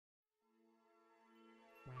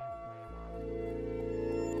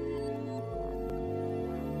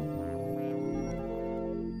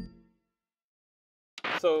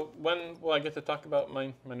So when will I get to talk about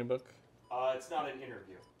my new book? It's not an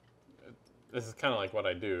interview. This is kind of like what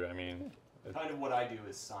I do. I mean, Kind of what I do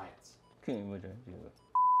is science. Okay, what do I do?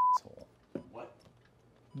 Asshole. What?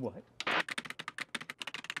 What?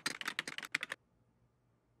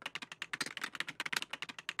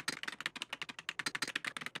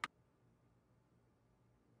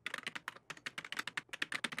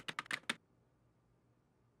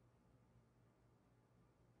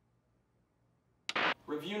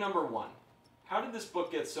 Review number 1. How did this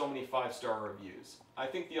book get so many 5-star reviews? I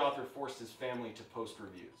think the author forced his family to post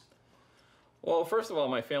reviews. well, first of all,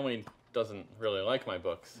 my family doesn't really like my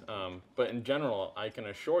books. But in general, I can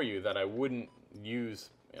assure you that I wouldn't use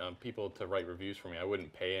people to write reviews for me. I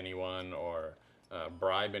wouldn't pay anyone or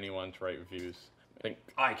bribe anyone to write reviews.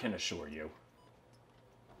 I can assure you.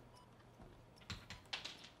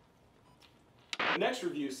 The next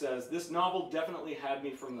review says, this novel definitely had me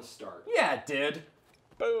from the start. Yeah, it did.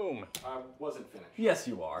 Boom! I wasn't finished. Yes,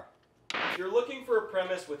 you are. If you're looking for a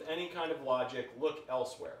premise with any kind of logic, look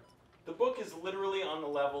elsewhere. The book is literally on the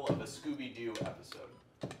level of a Scooby-Doo episode.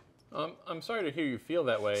 I'm sorry to hear you feel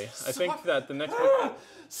that way. I think that the next book...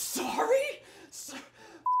 Sorry?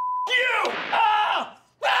 You! Ah!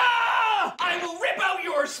 Ah! I will rip out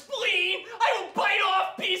your spleen! I will bite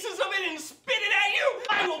off pieces of it and spit it at you!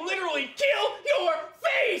 I will literally kill your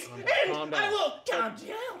face! Calm down. I will... Calm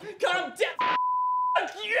down! Calm down!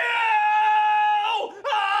 You!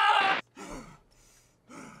 Ah!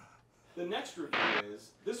 The next review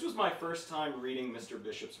is, this was my first time reading Mr.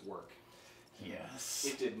 Bishop's work. Yes.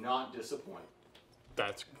 It did not disappoint.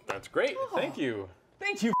 That's great. Thank you.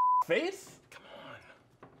 Thank you, face. Come on.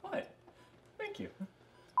 What? Thank you.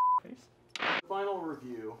 Face. Final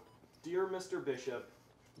review. Dear Mr. Bishop,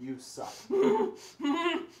 you suck. What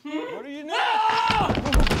do you know? Ah!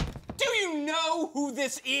 Do you know who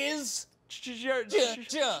this is? Jeremy.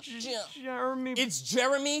 It's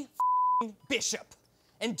Jeremy Bishop.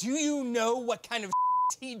 And do you know what kind of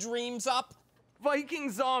he dreams up? Viking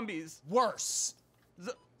zombies. Worse.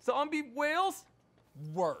 Zombie whales?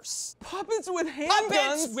 Worse. Puppets with handguns?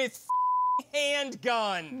 Puppets with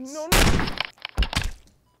handguns. No.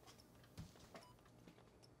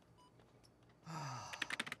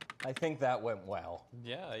 I think that went well.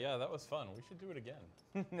 Yeah, that was fun. We should do it again.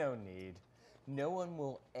 No need. No one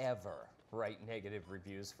will ever write negative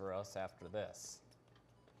reviews for us after this.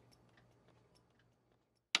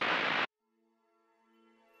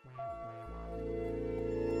 Wow.